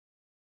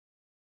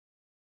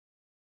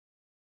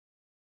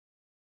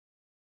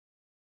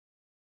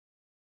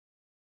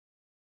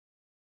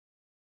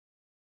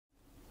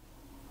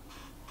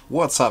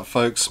What's up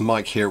folks,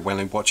 Mike here at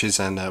Welling Watches,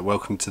 and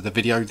welcome to the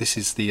video. This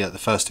is the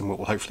first in what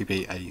will hopefully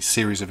be a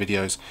series of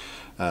videos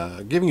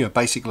giving you a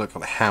basic look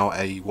at how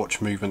a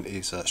watch movement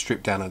is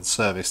stripped down and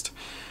serviced.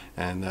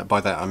 And by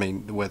that I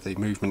mean where the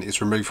movement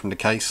is removed from the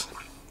case,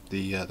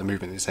 the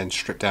movement is then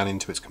stripped down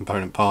into its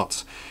component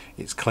parts,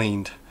 it's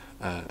cleaned,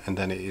 and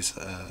then it is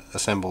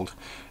assembled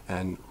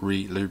and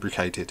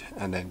re-lubricated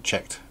and then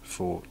checked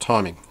for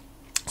timing.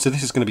 So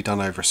this is going to be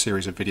done over a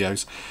series of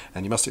videos,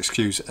 and you must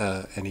excuse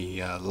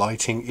any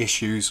lighting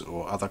issues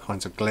or other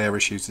kinds of glare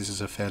issues. This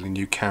is a fairly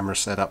new camera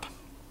setup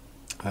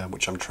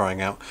which I'm trying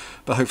out,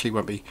 but hopefully it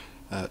won't be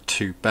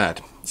too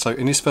bad. So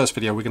in this first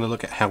video we're going to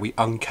look at how we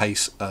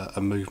uncase a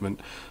movement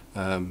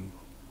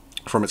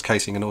from its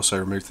casing and also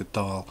remove the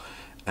dial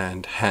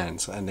and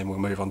hands, and then we'll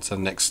move on to the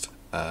next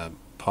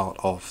part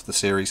of the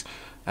series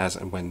as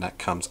and when that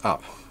comes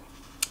up.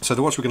 So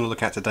the watch we're going to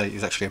look at today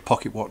is actually a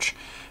pocket watch.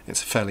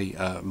 It's a fairly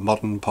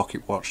modern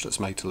pocket watch that's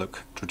made to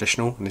look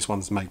traditional, and this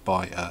one's made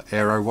by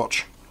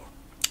Aerowatch,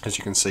 as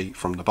you can see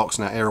from the box.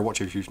 Now Aerowatch,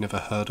 if you've never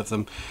heard of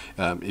them,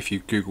 if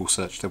you Google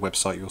search their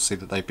website you'll see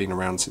that they've been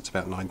around since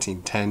about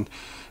 1910,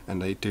 and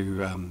they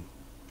do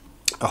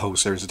a whole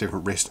series of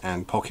different wrist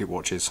and pocket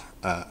watches,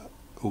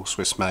 all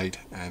Swiss made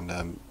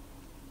and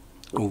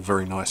all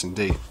very nice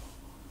indeed.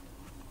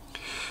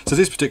 So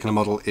this particular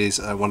model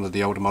is one of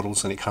the older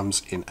models, and it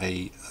comes in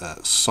a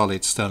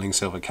solid sterling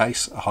silver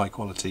case, a high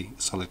quality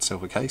solid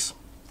silver case.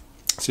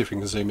 See if we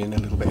can zoom in a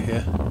little bit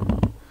here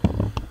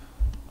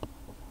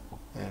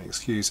and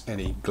excuse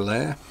any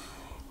glare.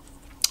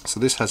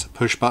 So this has a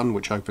push button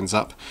which opens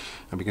up,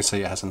 and we can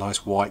see it has a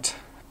nice white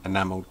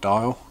enamel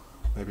dial.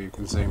 Maybe you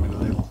can zoom in a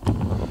little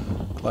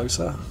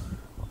closer,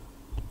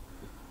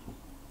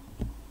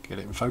 get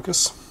it in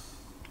focus.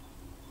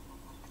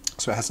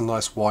 So it has a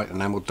nice white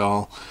enamel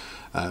dial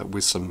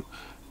with some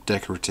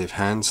decorative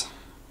hands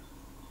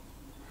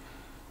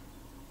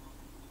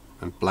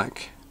and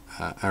black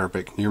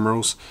Arabic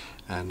numerals,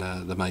 and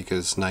the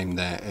maker's name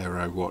there,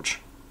 Aerowatch,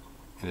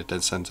 in the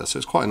dead center. So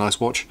it's quite a nice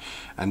watch,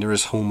 and there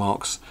is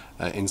hallmarks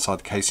inside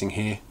the casing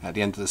here. At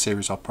the end of the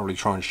series I'll probably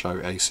try and show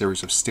a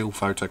series of still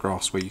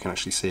photographs where you can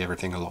actually see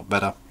everything a lot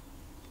better.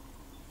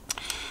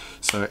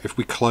 So if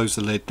we close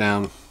the lid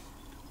down,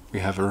 we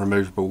have a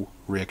removable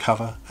rear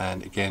cover,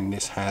 and again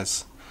this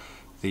has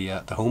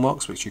the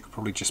hallmarks which you could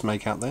probably just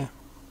make out there.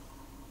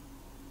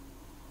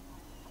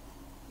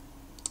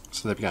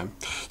 So there we go.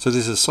 So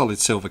this is a solid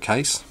silver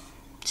case,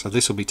 so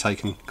this will be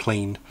taken,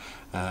 cleaned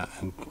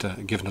and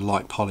given a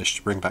light polish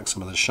to bring back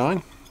some of the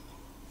shine.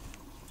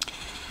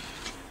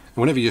 And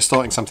whenever you're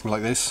starting something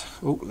like this,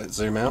 oh, let's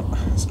zoom out,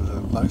 it's a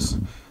little close,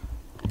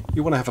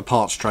 you want to have a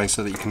parts tray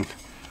so that you can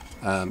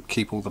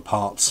keep all the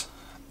parts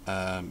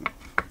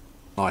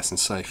nice and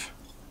safe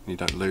and you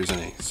don't lose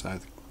any. So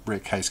the rear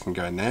case can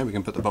go in there, we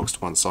can put the box to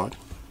one side.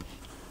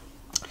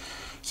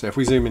 So if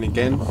we zoom in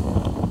again,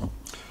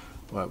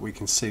 well, we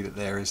can see that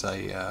there is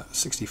a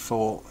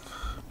 64,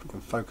 if we can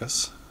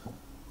focus,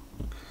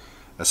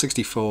 a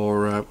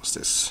 64, what's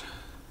this,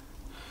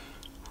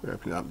 if we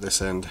open it up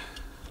this end,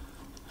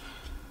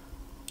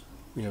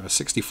 we have a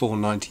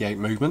 6498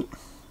 movement.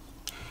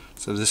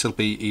 So this will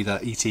be either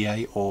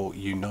ETA or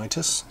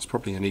Unitas. It's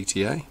probably an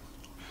ETA.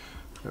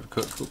 Have a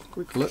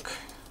quick look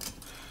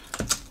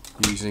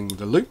using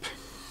the loop.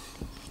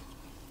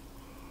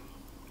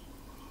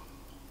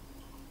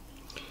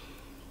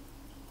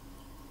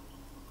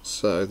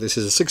 So this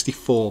is a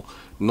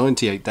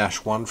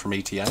 6498-1 from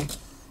ETA. A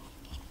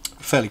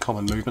fairly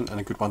common movement and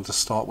a good one to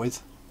start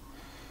with.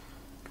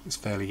 It's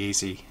fairly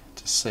easy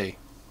to see.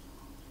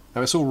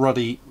 Now it's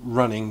already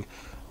running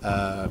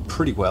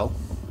pretty well,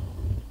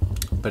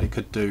 but it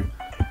could do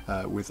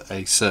with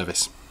a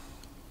service.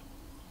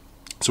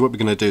 So what we're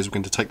going to do is we're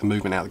going to take the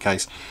movement out of the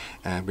case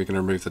and we're going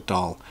to remove the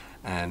dial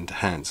and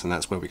hands, and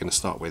that's where we're going to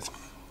start with.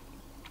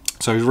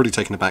 So we've already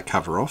taken the back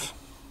cover off.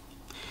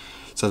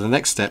 So the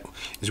next step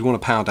is we want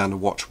to power down the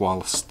watch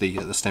whilst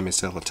the stem is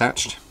still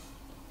attached.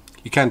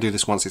 You can do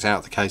this once it's out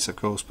of the case of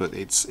course, but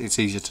it's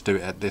easier to do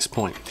it at this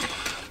point.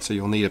 So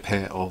you'll need a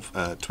pair of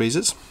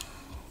tweezers,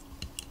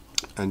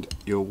 and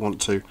you'll want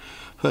to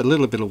put a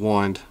little bit of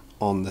wind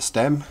on the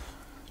stem.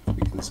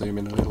 We can zoom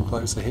in a little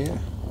closer here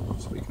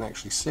so we can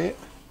actually see it.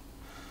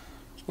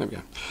 There we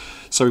go.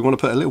 So we want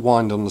to put a little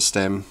wind on the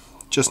stem,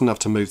 just enough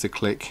to move the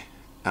click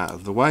out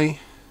of the way,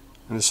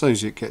 and as soon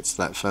as it gets to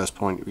that first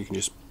point we can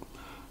just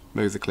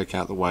move the click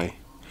out of the way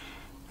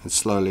and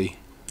slowly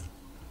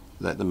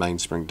let the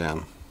mainspring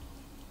down.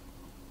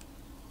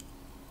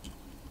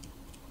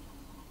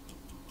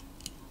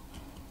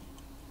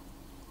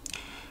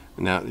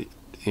 Now the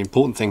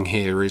important thing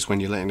here is when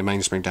you're letting the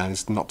mainspring down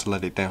is not to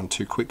let it down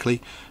too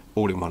quickly,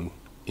 all in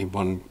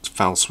one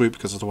foul swoop,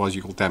 because otherwise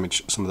you will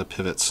damage some of the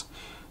pivots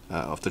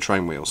of the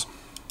train wheels.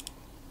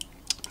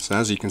 So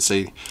as you can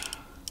see,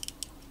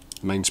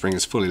 the mainspring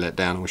is fully let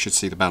down, and we should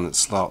see the balance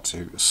start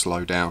to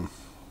slow down,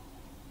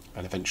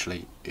 and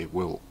eventually it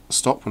will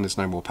stop when there's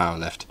no more power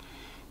left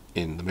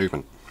in the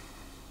movement.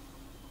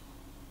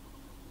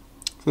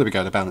 So there we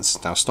go, the balance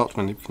is now stopped,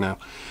 and we can now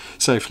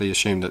safely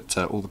assume that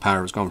all the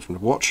power has gone from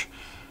the watch,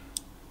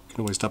 You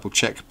can always double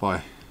check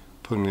by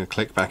pulling the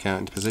click back out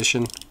into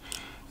position,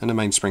 and the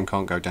mainspring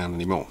can't go down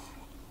anymore.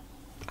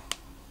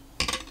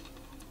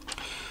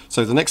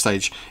 So the next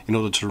stage, in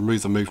order to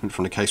remove the movement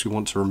from the case, we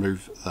want to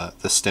remove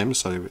the stem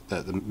so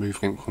that the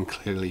movement can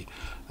clearly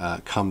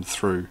come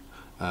through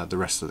the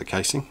rest of the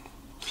casing.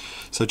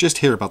 So just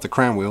here above the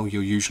crown wheel,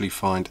 you'll usually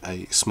find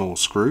a small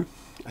screw,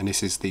 and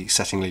this is the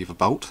setting lever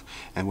bolt,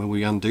 and when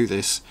we undo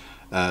this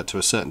to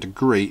a certain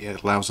degree,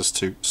 it allows us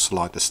to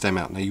slide the stem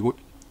out. Now,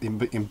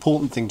 the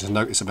important thing to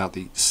notice about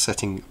the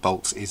setting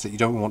bolts is that you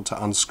don't want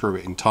to unscrew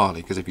it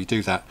entirely, because if you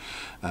do that,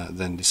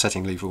 then the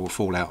setting lever will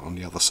fall out on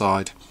the other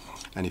side.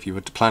 And if you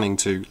were planning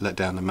to let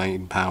down the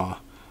main power,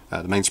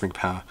 the mainspring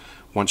power,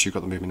 once you've got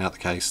the movement out the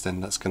case,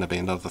 then that's going to be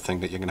another thing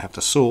that you're going to have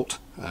to sort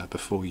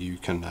before you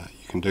can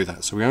do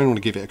that. So we only want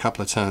to give it a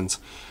couple of turns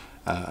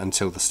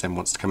until the stem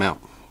wants to come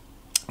out.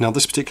 Now,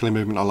 this particular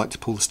movement, I like to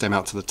pull the stem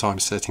out to the time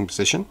setting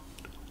position,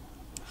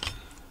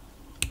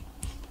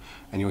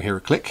 and you'll hear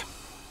a click.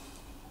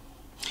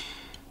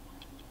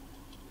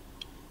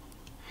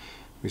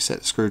 We set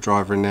the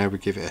screwdriver in there, we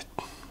give it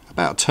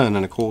about a turn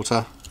and a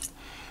quarter,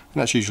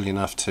 and that's usually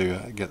enough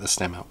to get the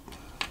stem out.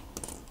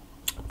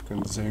 I'm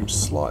going to zoom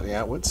slightly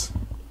outwards.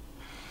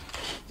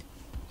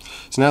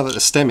 So now that the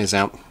stem is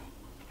out,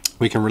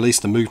 we can release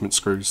the movement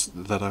screws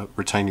that are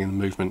retaining the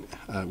movement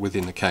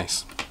within the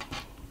case.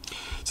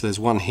 So there's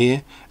one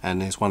here,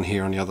 and there's one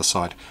here on the other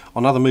side.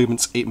 On other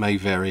movements it may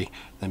vary,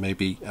 there may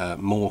be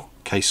more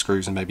case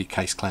screws and maybe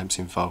case clamps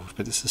involved,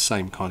 but it's the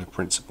same kind of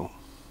principle.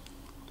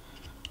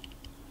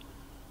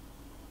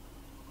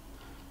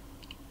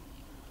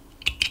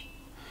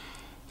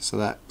 So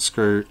that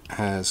screw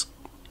has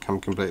come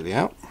completely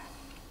out,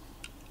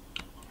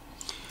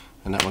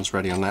 and that one's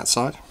ready on that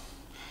side.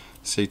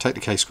 So you take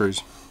the case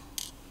screws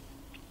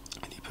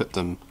and you put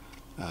them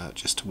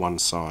just to one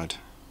side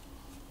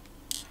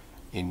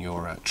in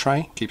your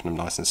tray, keeping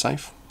them nice and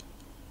safe.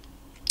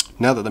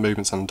 Now that the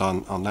movement's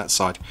undone on that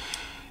side,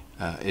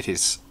 it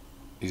is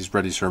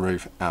ready to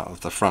remove out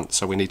of the front.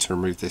 So we need to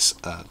remove this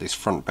this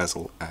front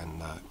bezel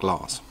and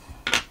glass.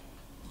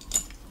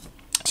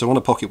 So on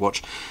a pocket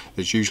watch,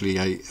 there's usually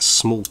a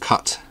small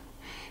cut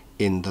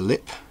in the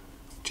lip,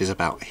 which is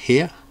about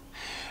here,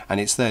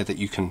 and it's there that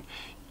you can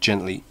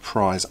gently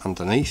prise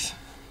underneath.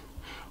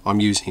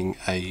 I'm using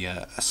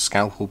a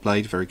scalpel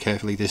blade very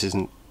carefully. This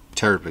isn't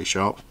terribly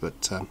sharp,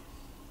 but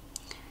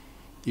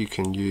you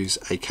can use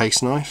a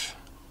case knife.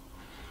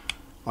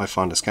 I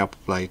find a scalpel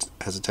blade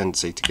has a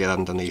tendency to get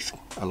underneath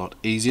a lot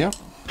easier,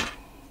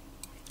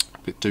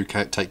 but do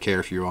take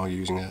care if you are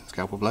using a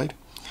scalpel blade.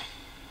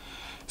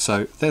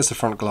 So there's the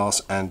front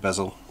glass and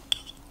bezel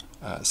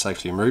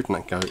safely removed, and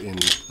that go in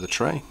the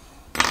tray.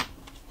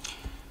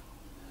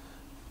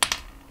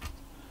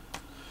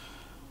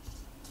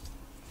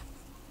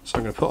 So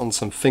I'm going to put on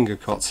some finger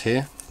cots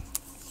here.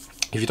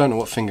 If you don't know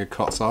what finger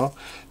cots are,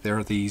 there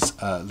are these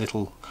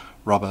little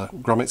rubber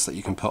grommets that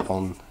you can put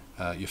on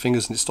your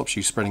fingers, and it stops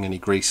you spreading any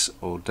grease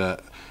or dirt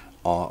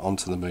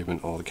onto the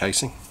movement or the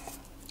casing.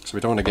 So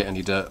we don't want to get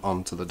any dirt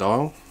onto the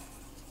dial.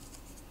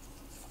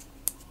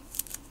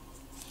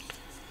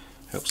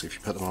 Helps if you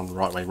put them on the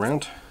right way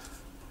round.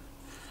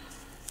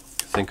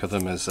 Think of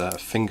them as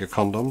finger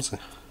condoms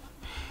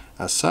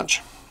as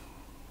such.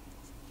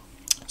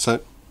 So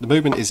the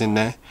movement is in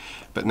there,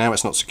 but now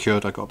it's not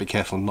secured. I've got to be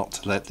careful not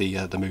to let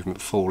the movement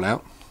fall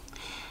out.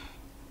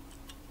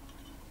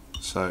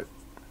 So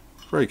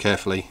very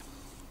carefully,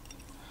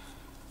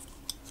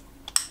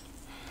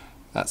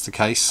 that's the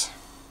case,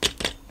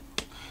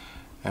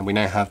 and we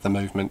now have the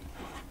movement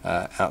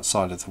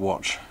outside of the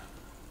watch.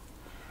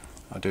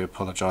 I do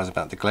apologise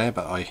about the glare,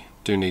 but I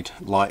do need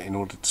light in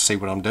order to see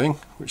what I'm doing,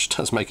 which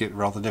does make it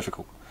rather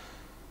difficult.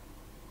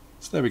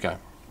 So there we go.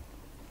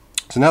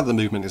 So now that the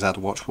movement is out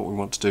of watch, what we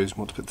want to do is we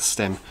want to put the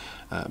stem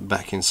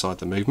back inside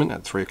the movement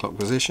at 3 o'clock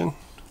position.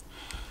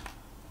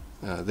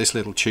 This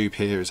little tube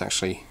here is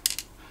actually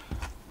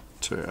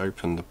to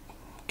open the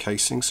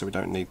casing, so we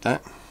don't need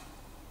that.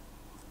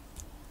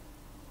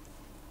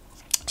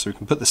 So we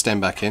can put the stem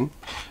back in,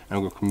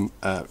 and we can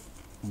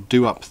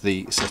do up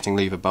the setting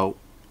lever bolt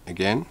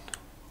again.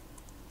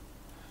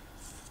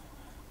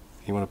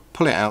 You want to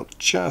pull it out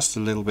just a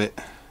little bit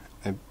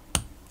and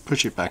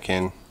push it back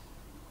in,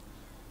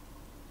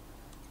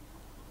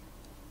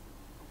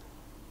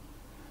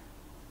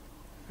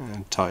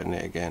 and tighten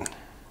it again,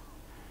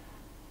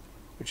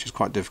 which is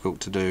quite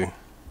difficult to do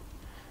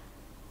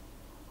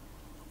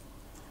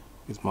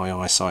with my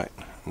eyesight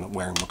and not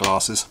wearing my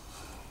glasses.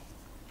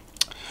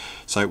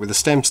 So with the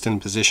stem still in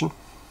position,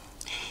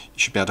 you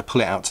should be able to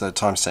pull it out to the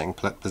time setting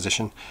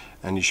position,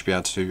 and you should be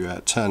able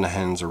to turn the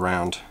hands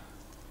around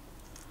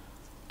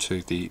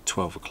to the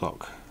 12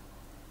 o'clock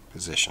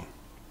position,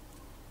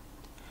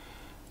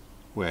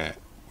 where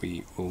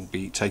we will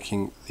be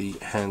taking the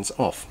hands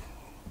off.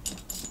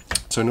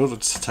 So in order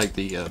to take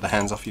the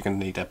hands off, you're going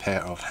to need a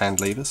pair of hand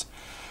levers.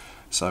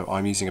 So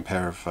I'm using a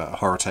pair of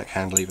Horotech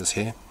hand levers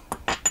here,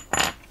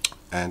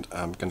 and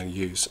I'm going to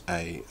use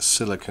a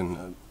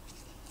silicone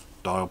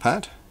dial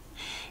pad.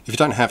 If you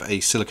don't have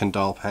a silicone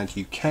dial pad,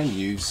 you can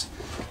use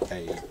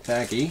a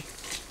baggie,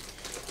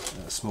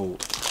 a small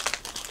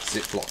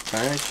Ziploc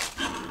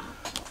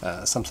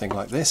bag, something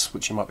like this,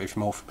 which you might be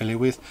more familiar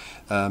with.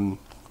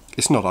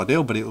 It's not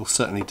ideal, but it will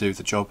certainly do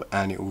the job,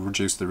 and it will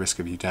reduce the risk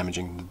of you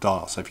damaging the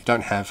dial. So if you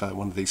don't have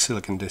one of these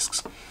silicone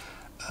discs,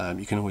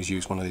 you can always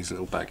use one of these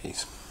little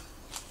baggies.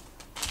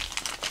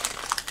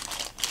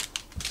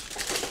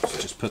 So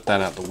just put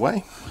that out of the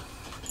way.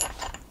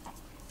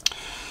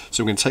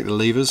 So we're going to take the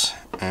levers,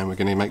 and we're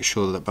going to make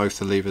sure that both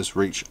the levers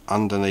reach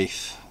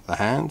underneath the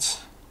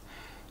hands,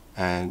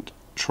 and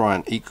try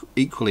and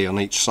equally on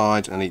each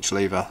side and each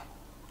lever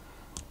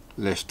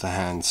lift the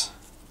hands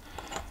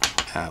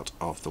out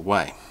of the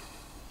way.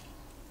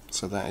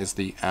 So that is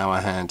the hour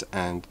hand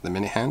and the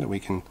minute hand, and we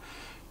can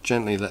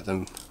gently let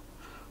them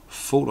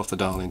fall off the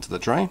dial into the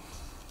drain.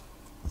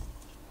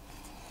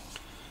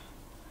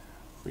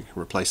 We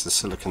can replace the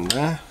silicone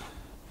there.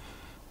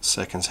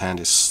 Seconds hand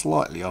is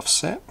slightly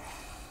offset,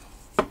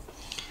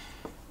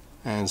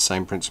 and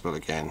same principle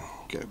again.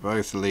 Get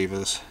both the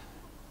levers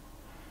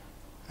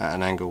at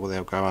an angle where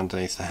they'll go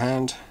underneath the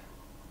hand.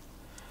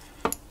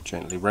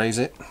 Gently raise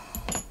it,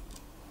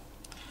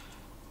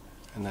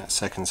 and that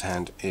seconds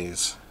hand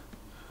is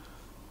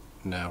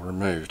now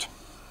removed.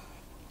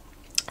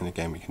 And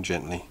again, we can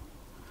gently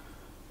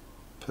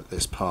put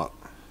this part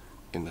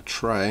in the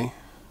tray,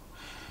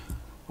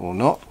 or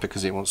not,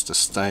 because it wants to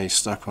stay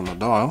stuck on the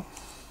dial,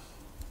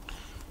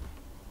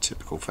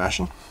 typical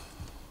fashion.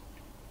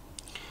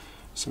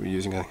 So we're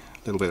using a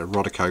little bit of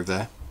Rodico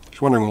there. If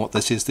you're wondering what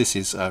this is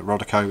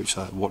Rodico, which is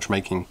a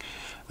watchmaking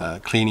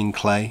cleaning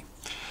clay.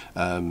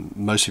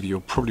 Most of you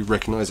will probably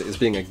recognise it as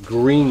being a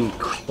green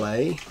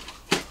clay,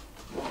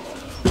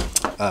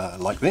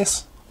 like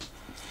this.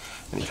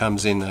 And it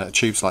comes in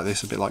tubes like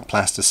this, a bit like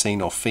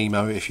plasticine or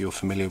Fimo, if you're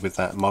familiar with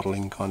that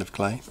modelling kind of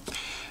clay.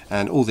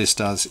 And all this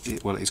does,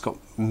 well, it's got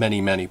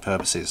many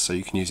purposes. So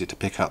you can use it to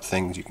pick up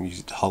things, you can use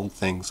it to hold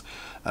things.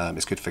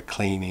 It's good for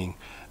cleaning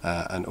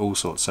and all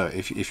sorts. So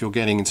if you're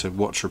getting into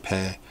watch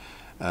repair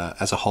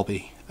as a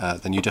hobby,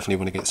 then you definitely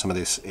want to get some of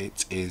this.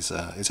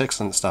 It's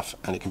excellent stuff,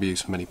 and it can be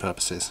used for many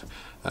purposes.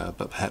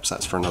 But perhaps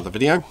that's for another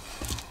video.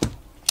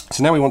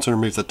 So now we want to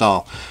remove the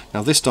dial.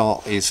 Now this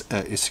dial is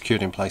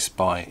secured in place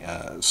by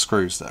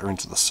screws that are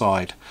into the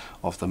side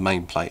of the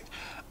main plate.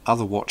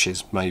 Other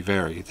watches may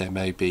vary. There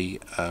may be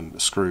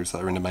screws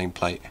that are in the main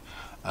plate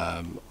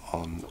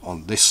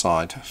on this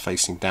side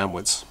facing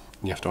downwards.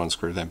 You have to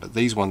unscrew them, but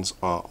these ones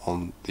are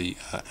on the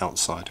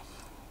outside.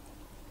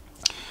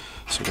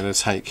 So we're going to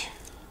take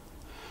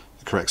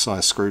the correct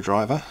size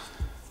screwdriver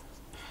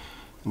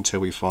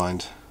until we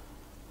find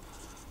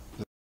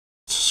the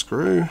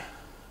screw.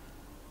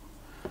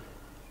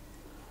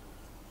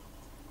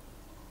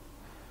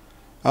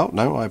 Oh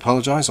no, I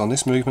apologise, on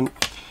this movement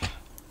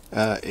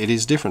it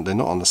is different, they're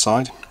not on the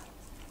side.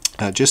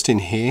 Just in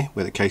here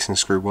where the casing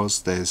screw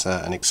was, there's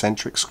an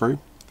eccentric screw,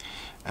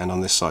 and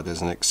on this side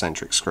there's an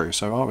eccentric screw,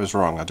 so I was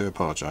wrong, I do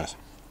apologise.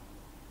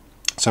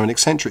 So an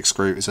eccentric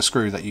screw is a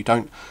screw that you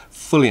don't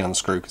fully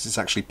unscrew because it's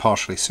actually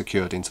partially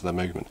secured into the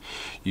movement.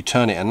 You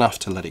turn it enough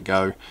to let it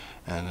go,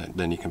 and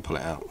then you can pull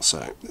it out.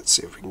 So let's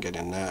see if we can get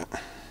in there.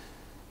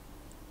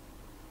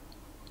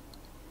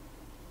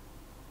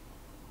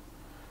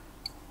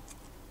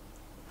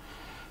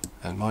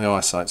 And my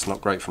eyesight's not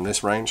great from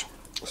this range,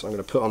 so I'm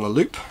going to put on a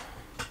loop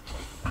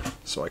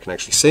so I can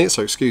actually see it,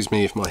 so excuse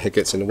me if my head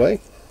gets in the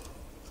way.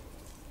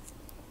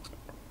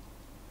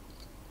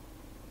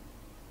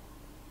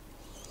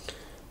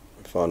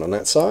 Fine on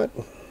that side,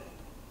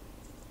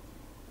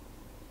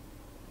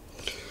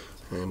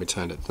 and we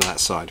turn it to that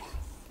side.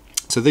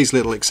 So these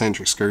little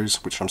eccentric screws,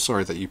 which I'm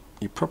sorry that you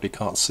probably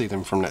can't see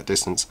them from that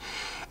distance,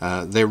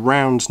 they're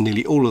round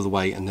nearly all of the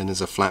way, and then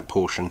there's a flat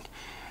portion.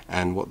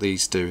 And what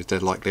these do is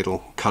they're like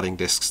little cutting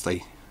discs.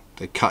 They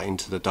cut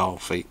into the dial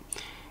feet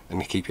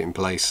and they keep it in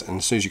place. And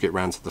as soon as you get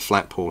round to the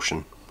flat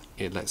portion,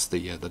 it lets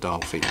the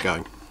dial feet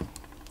go.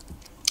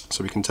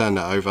 So we can turn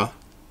that over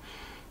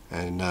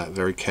and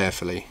very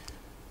carefully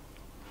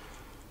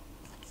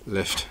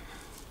lift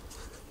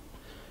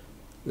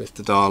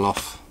the dial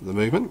off the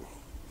movement,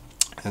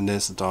 and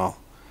there's the dial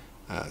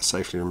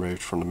safely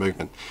removed from the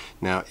movement.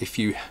 Now, if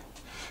you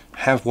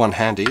have one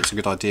handy, it's a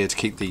good idea to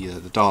keep the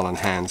dial and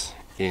hands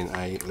in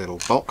a little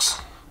box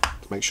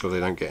to make sure they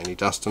don't get any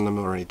dust on them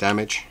or any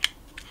damage.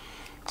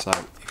 So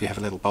if you have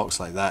a little box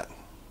like that,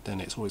 then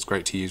it's always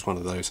great to use one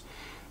of those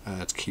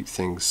to keep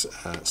things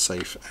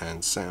safe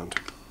and sound.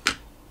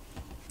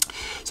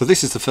 So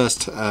this is the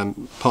first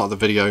part of the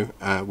video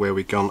where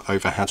we've gone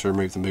over how to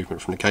remove the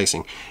movement from the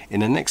casing. In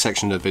the next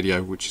section of the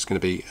video, which is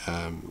going to be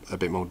a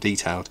bit more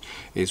detailed,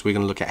 is we're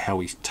going to look at how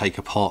we take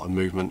apart a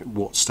movement,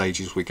 what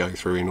stages we go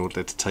through in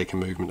order to take a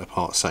movement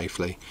apart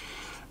safely.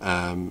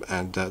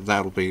 And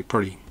that'll be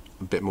probably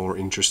a bit more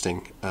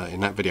interesting in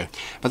that video.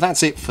 But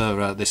that's it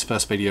for this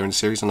first video in the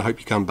series, and I hope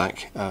you come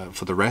back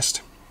for the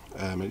rest.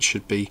 It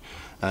should be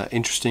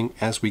interesting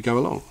as we go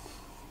along.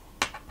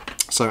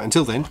 So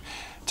until then,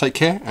 take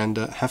care and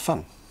have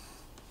fun.